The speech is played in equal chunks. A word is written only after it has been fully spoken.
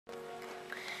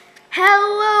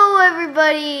Hello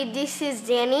everybody, this is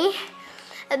Danny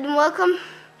and welcome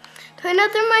to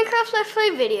another Minecraft Let's Play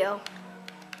video.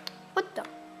 What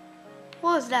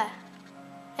was that?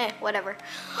 Whatever.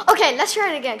 Okay, let's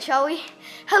try it again, shall we?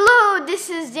 Hello, this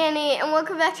is Danny and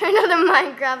welcome back to another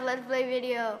Minecraft Let's Play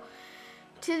video.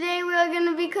 Today we are going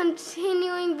to be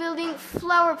continuing building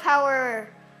flower power.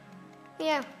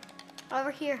 Yeah,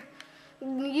 over here.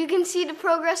 You can see the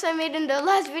progress I made in the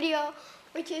last video,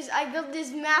 which is I built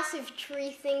this massive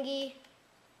tree thingy.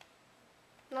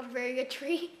 Not a very good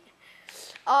tree.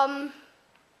 I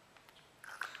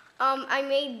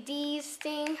made these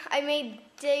things. I made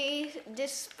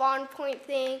this spawn point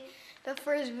thing. The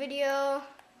first video.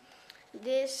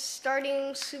 This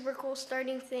super cool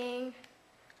starting thing.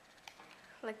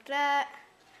 Like that.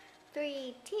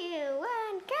 3, 2, 1,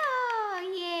 go!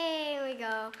 Yay, here we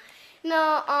go.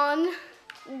 Now,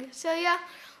 so yeah,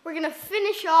 we're gonna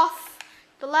finish off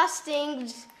the last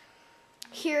things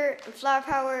here in Flower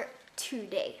Power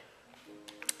today.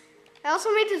 I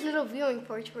also made this little viewing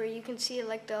porch where you can see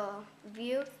like the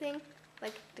view thing,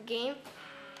 like the game.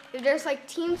 If there's like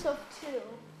teams of 2,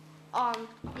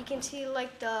 you can see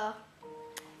like the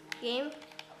game.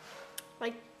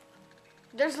 Like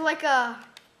there's like a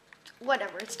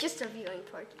whatever. It's just a viewing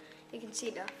porch. You can see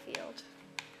the field.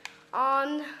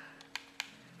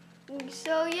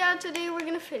 So yeah, today we're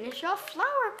gonna finish off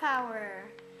Flower Power.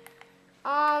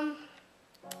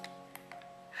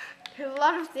 There's a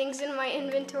lot of things in my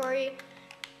inventory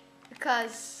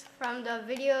because from the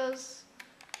videos.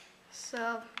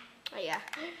 So yeah,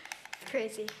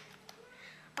 crazy.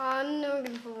 No, we're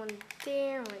gonna put one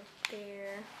there, right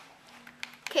there.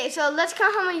 Okay, so let's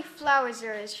count how many flowers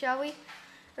there is, shall we?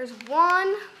 There's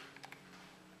one.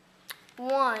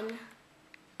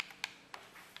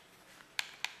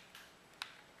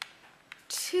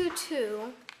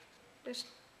 Two. There's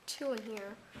 2 in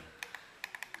here.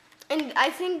 And I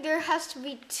think there has to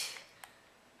be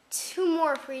 2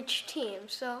 more for each team.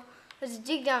 So let's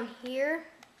dig down here.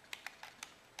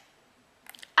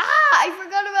 I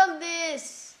forgot about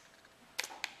this.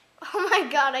 Oh my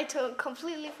god, I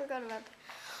completely forgot about that.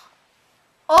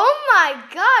 Oh my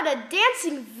god, a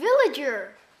dancing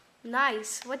villager.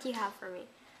 Nice. What do you have for me?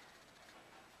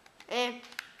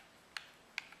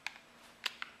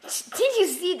 Did you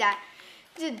see that?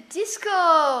 The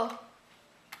disco.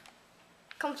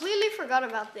 Completely forgot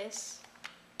about this.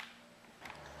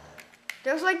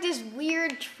 There's like this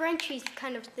weird trenchy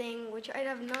kind of thing, which I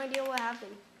have no idea what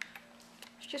happened.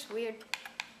 It's just weird.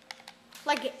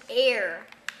 Like air.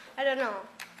 I don't know.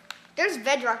 There's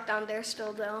bedrock down there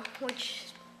still though,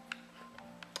 which,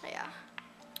 yeah.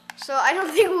 So I don't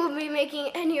think we'll be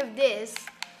making any of this.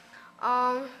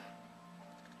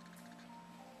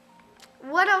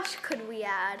 What else could we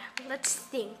add? Let's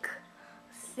think.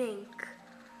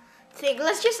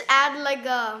 Let's just add like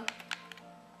a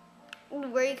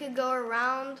where you could go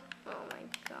around. Oh my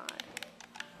god.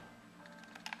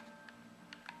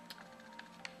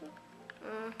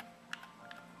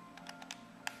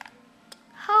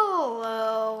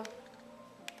 Hello.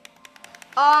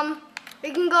 We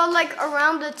can go like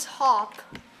around the top,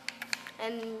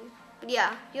 and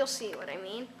yeah, you'll see what I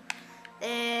mean.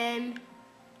 And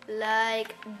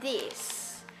like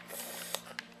this.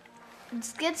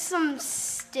 Let's get some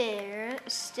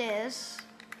stairs.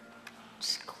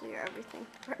 Just clear everything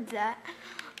for that.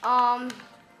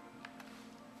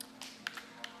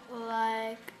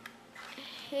 Like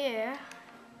here.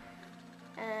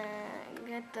 And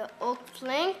get the oak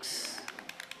planks.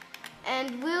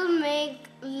 And we'll make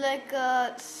like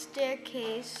a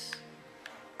staircase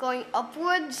going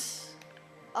upwards.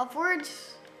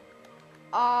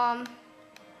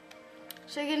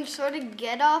 So you can sort of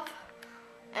get up,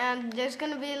 and there's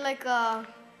gonna be like a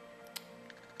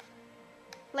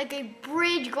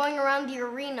bridge going around the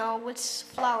arena with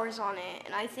flowers on it,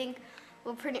 and I think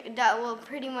that will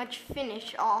pretty much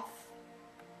finish off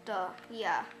the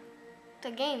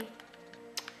game.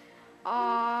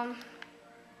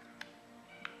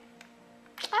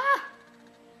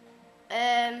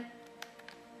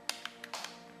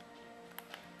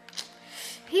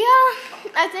 Yeah,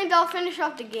 I think that'll finish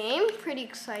off the game. Pretty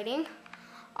exciting.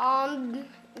 Ow,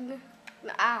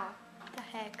 what the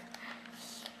heck?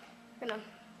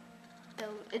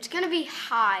 It's gonna be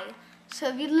high. So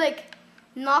if you like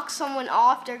knock someone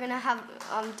off, they're gonna have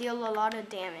deal a lot of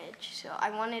damage. So I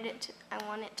want it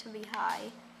to be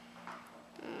high.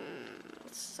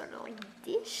 Sort of like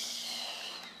this.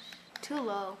 Too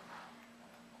low.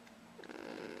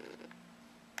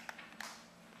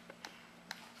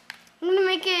 I'm gonna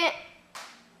make it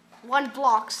 1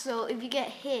 block, so if you get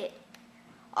hit,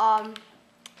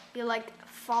 you like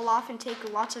fall off and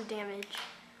take lots of damage.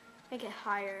 Make it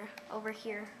higher over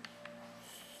here,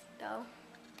 though.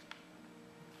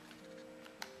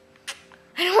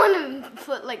 I don't want to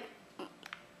put like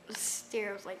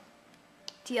stairs like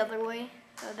the other way,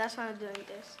 so that's why I'm doing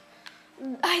this.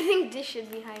 I think this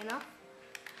should be high enough.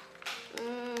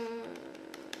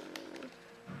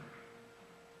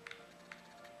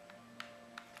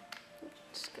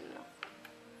 It's good enough.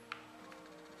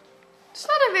 It's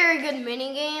not a very good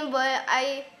mini game, but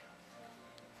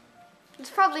it's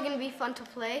probably gonna be fun to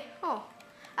play. Oh,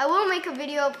 I will make a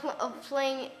video of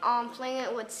playing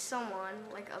it with someone,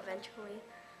 like eventually.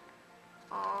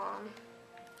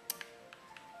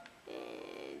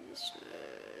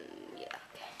 Yeah.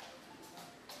 Okay.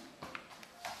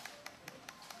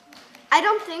 I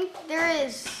don't think there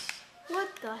is. What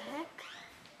the heck?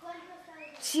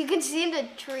 So you can see in the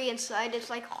tree inside, it's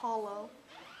like hollow.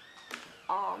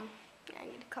 Yeah, I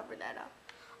need to cover that up.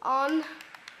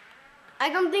 I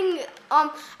don't think,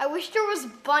 I wish there was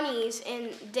bunnies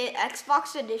in the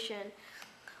Xbox edition.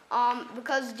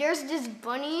 Because there's this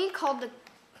bunny called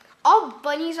all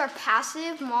bunnies are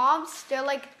passive mobs. They're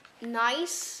like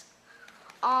nice.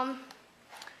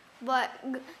 But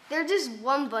there's this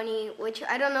one bunny, which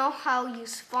I don't know how you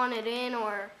spawn it in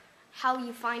or how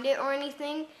you find it or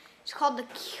anything. It's called the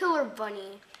killer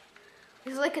bunny.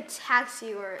 It's like a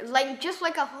taxi or like just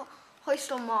like a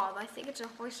hoistel mob. I think it's a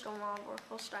hoistel mob or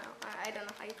hoistel. I don't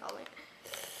know how you call it.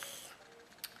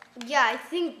 Yeah, I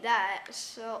think that.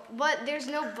 So, but there's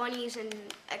no bunnies in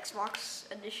Xbox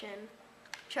edition,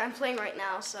 which I'm playing right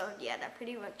now. So yeah, that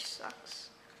pretty much sucks.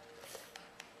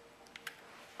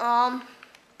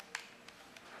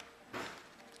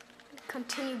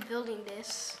 Continue building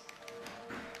this.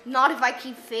 Not if I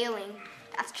keep failing.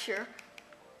 That's sure.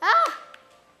 Ah.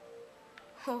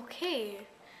 Okay.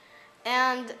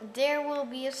 And there will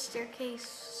be a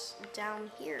staircase down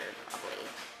here, probably.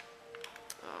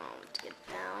 To get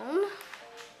down.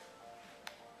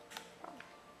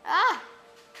 Ah!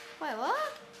 Wait,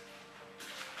 what?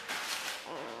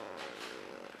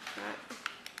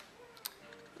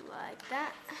 Like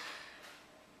that.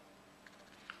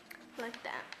 Like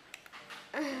that.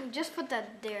 Just put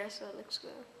that there so it looks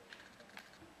good.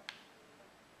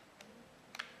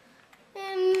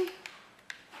 And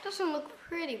doesn't look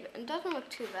pretty, it doesn't look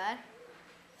too bad.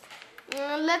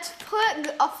 Let's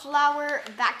put a flower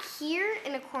back here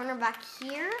in a corner back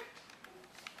here.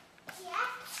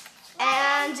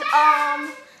 And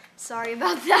sorry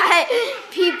about that,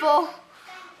 people.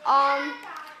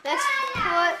 Let's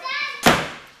put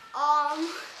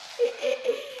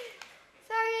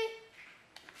sorry.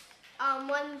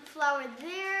 One flower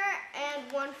there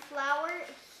and one flower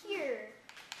here.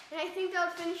 And I think that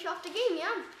would finish off the game,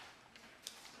 yeah.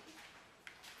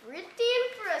 Pretty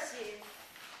impressive.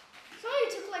 It only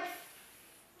took like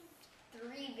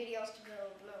 3 videos to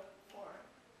build, no, 4.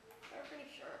 They're pretty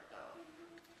short though.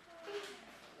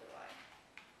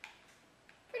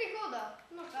 Pretty cool though,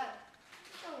 not bad.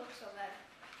 Don't look so bad.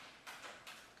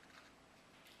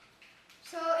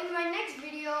 So in my next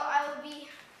video, I will be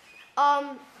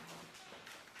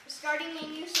starting a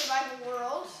new survival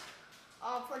world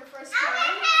for the first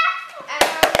time. And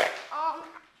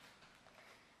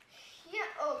yeah,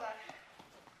 oh god.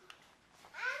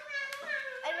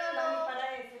 I don't know.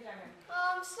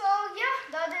 So yeah,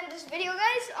 that'll end this video,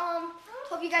 guys.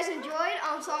 Hope you guys enjoyed.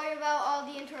 Sorry about all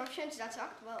the interruptions. That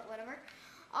sucked, but whatever.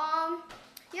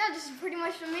 Yeah, this is pretty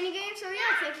much the mini game. So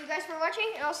yeah, thank you guys for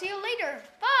watching, and I'll see you later.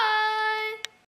 Bye.